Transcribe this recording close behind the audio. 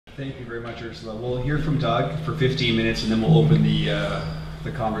Thank you very much, Ursula. We'll hear from Doug for 15 minutes, and then we'll open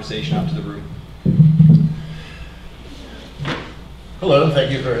the conversation up to the room. Hello,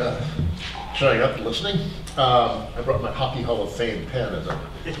 thank you for showing up and listening. I brought my Hockey Hall of Fame pen as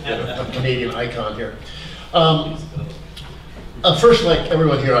a Canadian icon here. First, like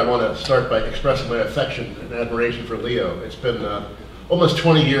everyone here, I want to start by expressing my affection and admiration for Leo. It's been almost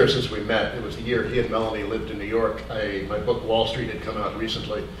 20 years since we met. It was the year he and Melanie lived in New York. My book, Wall Street, had come out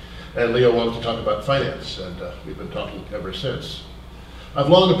recently, and Leo wanted to talk about finance, and we've been talking ever since. I've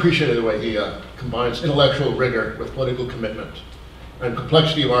long appreciated the way he combines intellectual rigor with political commitment, and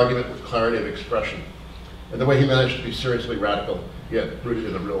complexity of argument with clarity of expression, and the way he managed to be seriously radical, yet rooted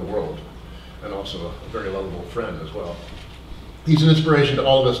in the real world, and also a very lovable friend as well. He's an inspiration to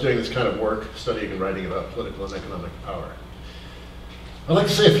all of us doing this kind of work, studying and writing about political and economic power. I'd like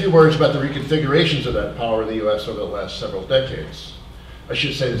to say a few words about the reconfigurations of that power in the US over the last several decades. I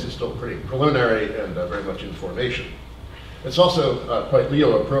should say this is still pretty preliminary and very much in formation. It's also quite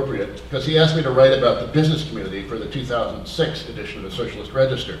Leo appropriate because he asked me to write about the business community for the 2006 edition of the Socialist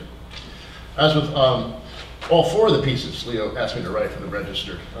Register. As with all four of the pieces Leo asked me to write for the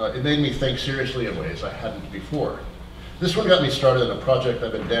Register, it made me think seriously in ways I hadn't before. This one got me started in a project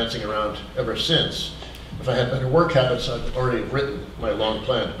I've been dancing around ever since. If I had better work habits, I'd already written my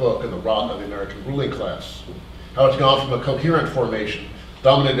long-planned book on the rot of the American ruling class, how it's gone from a coherent formation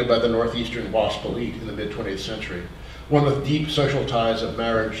dominated by the Northeastern WASP elite in the mid-20th century, one with deep social ties of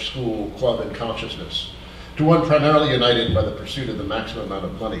marriage, school, club, and consciousness, to one primarily united by the pursuit of the maximum amount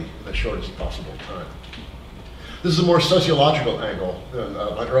of money in the shortest possible time. This is a more sociological angle than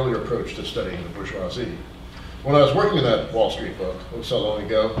my earlier approach to studying the bourgeoisie. When I was working on that Wall Street book, so long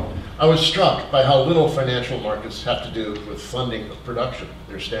ago, I was struck by how little financial markets have to do with funding of production,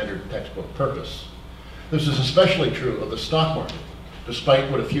 their standard textbook purpose. This is especially true of the stock market,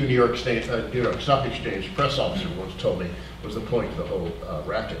 despite what a few New York Stock Exchange press officer once told me was the point of the whole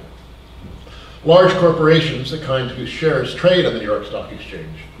racket. Large corporations, the kind whose shares trade on the New York Stock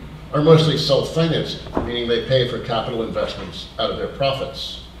Exchange, are mostly self-financing, meaning they pay for capital investments out of their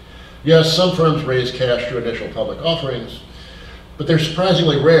profits. Yes, some firms raise cash through initial public offerings, but they're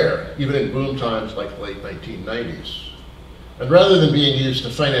surprisingly rare, even in boom times like the late 1990s. And rather than being used to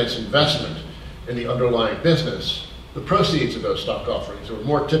finance investment in the underlying business, the proceeds of those stock offerings were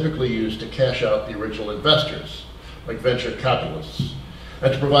more typically used to cash out the original investors, like venture capitalists,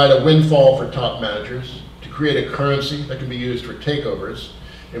 and to provide a windfall for top managers, to create a currency that can be used for takeovers,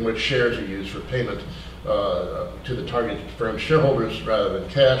 in which shares are used for payment to the targeted firm's shareholders rather than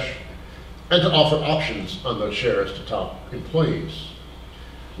cash, and to offer options on those shares to top employees.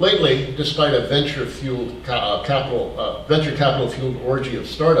 Lately, despite a venture capital-fueled orgy of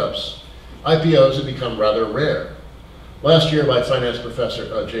startups, IPOs have become rather rare. Last year, by finance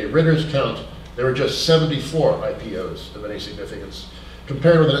professor Jay Ritter's count, there were just 74 IPOs of any significance,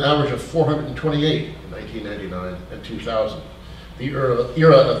 compared with an average of 428 in 1999 and 2000, the era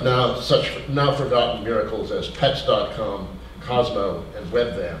of such now forgotten miracles as Pets.com, Cosmo, and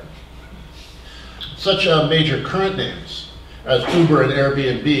Webvan. Such major current names as Uber and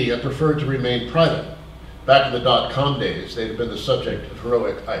Airbnb have preferred to remain private. Back in the dot-com days, they had been the subject of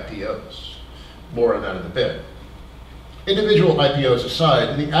heroic IPOs. More on that in a bit. Individual IPOs aside,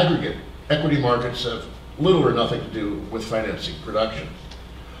 in the aggregate, equity markets have little or nothing to do with financing production.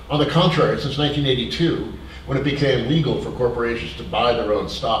 On the contrary, since 1982, when it became legal for corporations to buy their own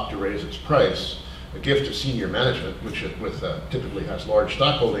stock to raise its price, a gift to senior management, which typically has large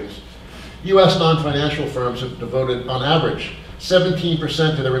stock holdings, U.S. non-financial firms have devoted, on average,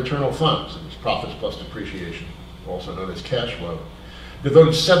 17% of their internal funds, and it's profits plus depreciation, also known as cash flow,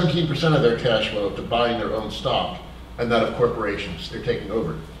 devoted 17% of their cash flow to buying their own stock, and that of corporations they're taking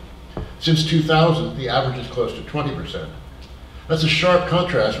over. Since 2000, the average is close to 20%. That's a sharp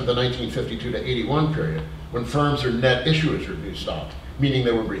contrast with the 1952 to 81 period, when firms are net issuers of new stock, meaning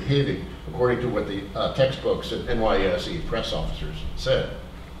they were behaving according to what the textbooks and NYSE press officers said.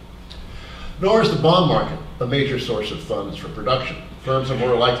 Nor is the bond market a major source of funds for production. Firms are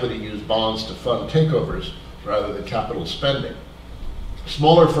more likely to use bonds to fund takeovers rather than capital spending.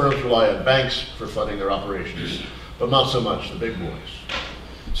 Smaller firms rely on banks for funding their operations, but not so much the big boys.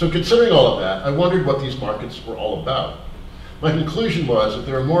 So considering all of that, I wondered what these markets were all about. My conclusion was that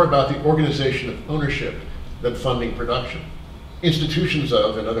they were more about the organization of ownership than funding production. Institutions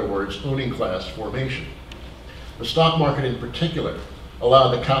of, in other words, owning class formation. The stock market in particular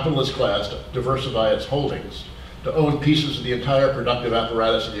allowed the capitalist class to diversify its holdings, to own pieces of the entire productive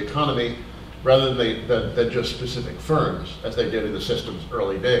apparatus of the economy rather than just specific firms, as they did in the system's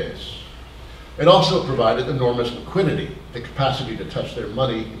early days. It also provided enormous liquidity, the capacity to touch their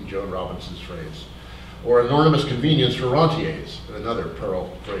money, in Joan Robinson's phrase, or enormous convenience for rentiers, in another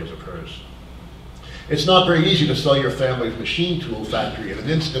Pearl phrase of hers. It's not very easy to sell your family's machine tool factory in an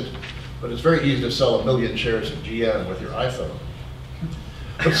instant, but it's very easy to sell 1 million shares of GM with your iPhone.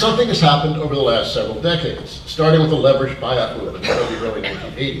 But something has happened over the last several decades, starting with the leveraged buyout movement of the early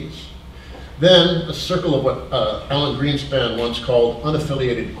 1980s. Then, a circle of what Alan Greenspan once called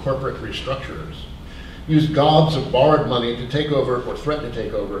unaffiliated corporate restructurers used gobs of borrowed money to take over or threaten to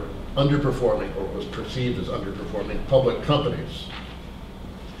take over underperforming, or what was perceived as underperforming, public companies.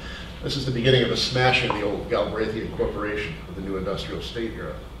 This is the beginning of a smashing the old Galbraithian corporation of the new industrial state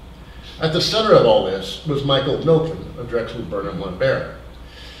era. At the center of all this was Michael Milken of Drexel Burnham Lambert.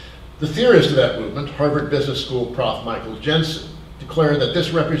 The theorist of that movement, Harvard Business School prof. Michael Jensen, declared that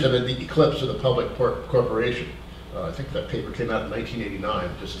this represented the eclipse of the public corporation. I think that paper came out in 1989,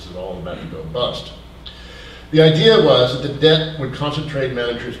 just as it was all about to go bust. The idea was that the debt would concentrate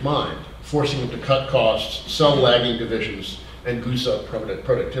managers' mind, forcing them to cut costs, sell lagging divisions, and goose up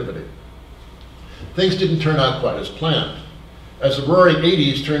productivity. Things didn't turn out quite as planned. As the roaring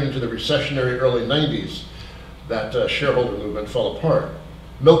 80s turned into the recessionary early 90s, that shareholder movement fell apart.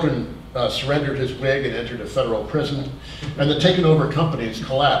 Milken surrendered his wig and entered a federal prison, and the taken over companies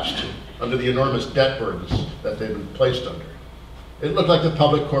collapsed under the enormous debt burdens that they'd been placed under. It looked like the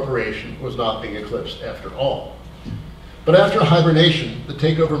public corporation was not being eclipsed after all. But after hibernation, the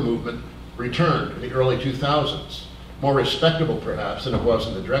takeover movement returned in the early 2000s, more respectable perhaps than it was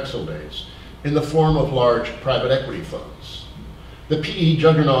in the Drexel days, in the form of large private equity funds. The PE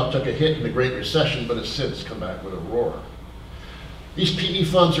juggernaut took a hit in the Great Recession, but has since come back with a roar. These PE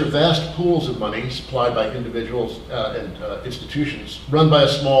funds are vast pools of money supplied by individuals and institutions, run by a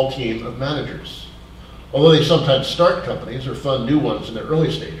small team of managers. Although they sometimes start companies or fund new ones in their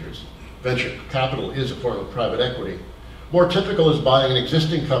early stages, venture capital is a form of private equity. More typical is buying an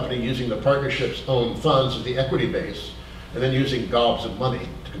existing company using the partnership's own funds as the equity base, and then using gobs of money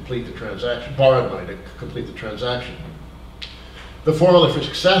to complete the transaction, borrowed money to complete the transaction. The formula for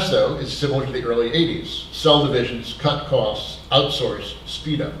success, though, is similar to the early 80s. Sell divisions, cut costs, outsource,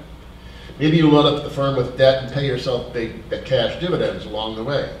 speed up. Maybe you load up the firm with debt and pay yourself big cash dividends along the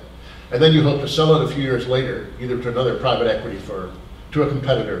way. And then you hope to sell it a few years later, either to another private equity firm, to a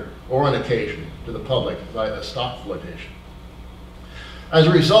competitor, or on occasion, to the public via a stock flotation. As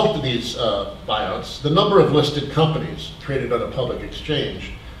a result of these buyouts, the number of listed companies traded on a public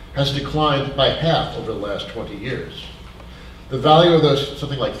exchange has declined by half over the last 20 years. The value of those,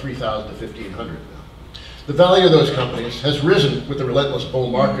 something like 3,000 to 1,500 now. The value of those companies has risen with the relentless bull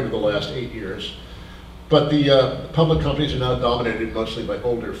market of the last 8 years, but the public companies are now dominated mostly by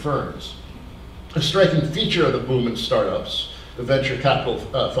older firms. A striking feature of the boom in startups, the venture capital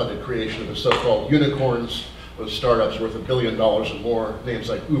funded creation of the so-called unicorns, those startups worth $1 billion or more, names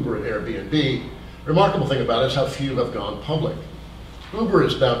like Uber and Airbnb. The remarkable thing about it is how few have gone public. Uber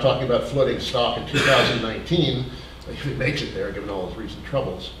is now talking about floating stock in 2019, if it makes it there, given all its recent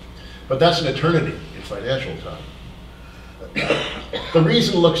troubles. But that's an eternity in financial time. The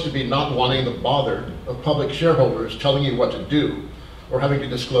reason looks to be not wanting the bother of public shareholders telling you what to do, or having to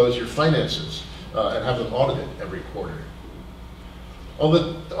disclose your finances and have them audited every quarter.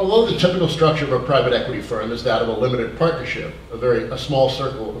 Although the typical structure of a private equity firm is that of a limited partnership, a small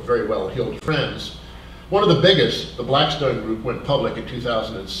circle of very well-heeled friends, one of the biggest, the Blackstone Group, went public in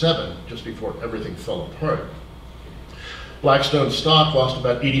 2007, just before everything fell apart. Blackstone's stock lost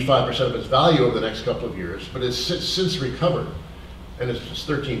about 85% of its value over the next couple of years, but has since recovered, and it's just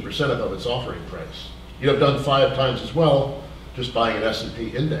 13% above its offering price. You'd have done 5 times as well just buying an S&P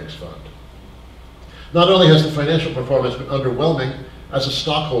index fund. Not only has the financial performance been underwhelming, as a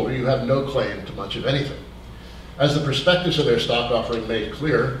stockholder you have no claim to much of anything. As the prospectus of their stock offering made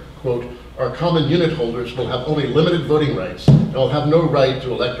clear, quote, our common unit holders will have only limited voting rights and will have no right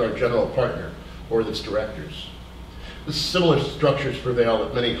to elect our general partner or its directors. Similar structures prevail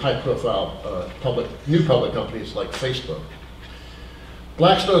at many high-profile new public companies like Facebook.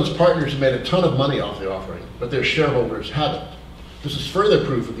 Blackstone's partners have made a ton of money off the offering, but their shareholders haven't. This is further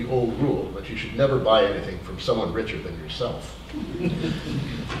proof of the old rule that you should never buy anything from someone richer than yourself.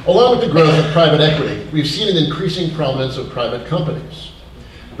 Along with the growth of private equity, we've seen an increasing prominence of private companies.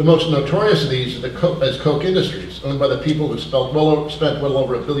 The most notorious of these is Koch Industries, owned by the people who spent well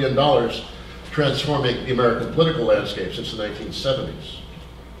over $1 billion transforming the American political landscape since the 1970s.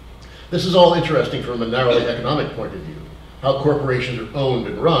 This is all interesting from a narrowly economic point of view. How corporations are owned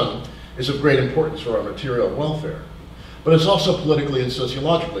and run is of great importance for our material welfare. But it's also politically and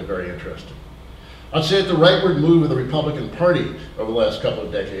sociologically very interesting. I'd say that the rightward move of the Republican Party over the last couple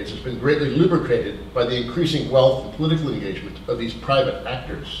of decades has been greatly lubricated by the increasing wealth and political engagement of these private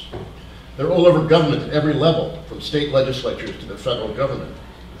actors. They're all over government at every level, from state legislatures to the federal government.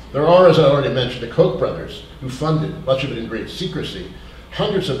 There are, as I already mentioned, the Koch brothers, who funded, much of it in great secrecy,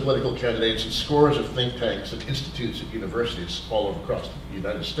 hundreds of political candidates and scores of think tanks and institutes at universities all over across the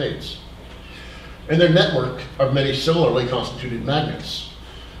United States. And their network of many similarly constituted magnates.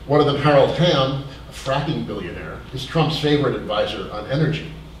 One of them, Harold Hamm, a fracking billionaire, is Trump's favorite advisor on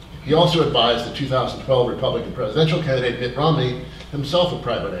energy. He also advised the 2012 Republican presidential candidate Mitt Romney, himself a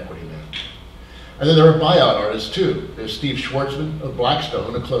private equity man. And then there are buyout artists too. There's Steve Schwarzman of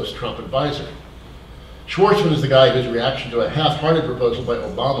Blackstone, a close Trump advisor. Schwarzman is the guy whose reaction to a half-hearted proposal by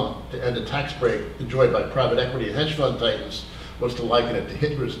Obama to end a tax break enjoyed by private equity and hedge fund titans was to liken it to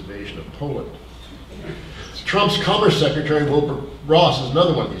Hitler's invasion of Poland. Trump's Commerce Secretary Wilbur Ross is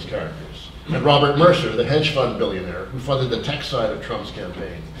another one of these characters. And Robert Mercer, the hedge fund billionaire who funded the tech side of Trump's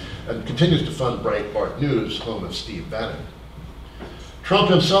campaign and continues to fund Breitbart News, home of Steve Bannon. Trump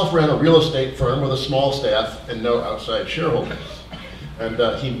himself ran a real estate firm with a small staff and no outside shareholders. And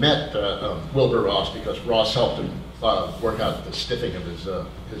he met Wilbur Ross because Ross helped him work out the stiffing of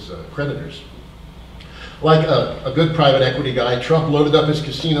his creditors. Like a good private equity guy, Trump loaded up his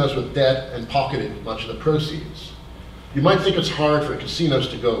casinos with debt and pocketed much of the proceeds. You might think it's hard for casinos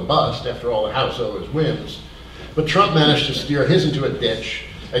to go bust, after all the house always wins, but Trump managed to steer his into a ditch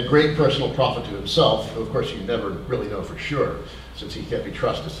at great personal profit to himself. Of course, you never really know for sure, since he can't be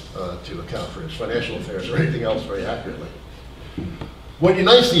trusted to account for his financial affairs or anything else very accurately. What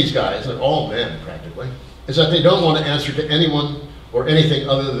unites these guys, and all men practically, is that they don't want to answer to anyone or anything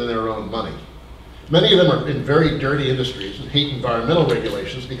other than their own money. Many of them are in very dirty industries and hate environmental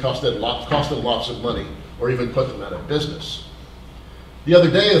regulations because they cost them lots of money or even put them out of business. The other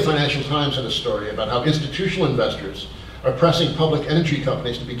day, the Financial Times had a story about how institutional investors are pressing public energy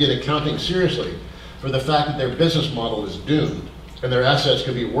companies to begin accounting seriously for the fact that their business model is doomed and their assets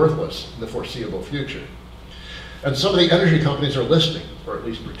could be worthless in the foreseeable future. And some of the energy companies are listening, or at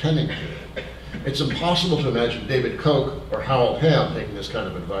least pretending to. It's impossible to imagine David Koch or Harold Hamm taking this kind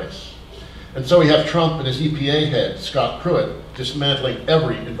of advice. And so we have Trump and his EPA head, Scott Pruitt, dismantling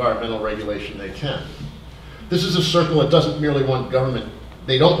every environmental regulation they can. This is a circle that doesn't merely want government,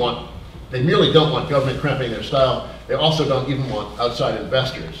 they merely don't want government cramping their style, they also don't even want outside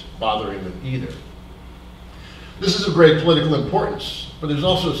investors bothering them either. This is of great political importance, but there's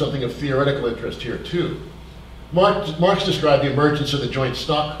also something of theoretical interest here too. Marx described the emergence of the joint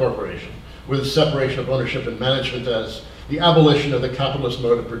stock corporation with its separation of ownership and management as the abolition of the capitalist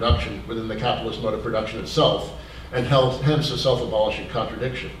mode of production within the capitalist mode of production itself, and hence a self-abolishing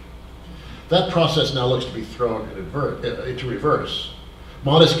contradiction. That process now looks to be thrown into reverse.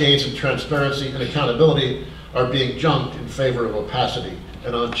 Modest gains in transparency and accountability are being junked in favor of opacity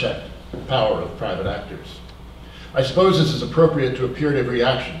and unchecked power of private actors. I suppose this is appropriate to a period of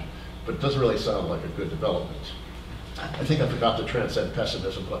reaction, but it doesn't really sound like a good development. I think I forgot to transcend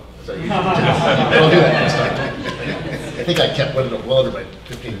pessimism, but as I usually do. I'll do that next time. I think I kept one well under my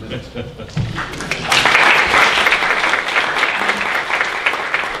 15 minutes.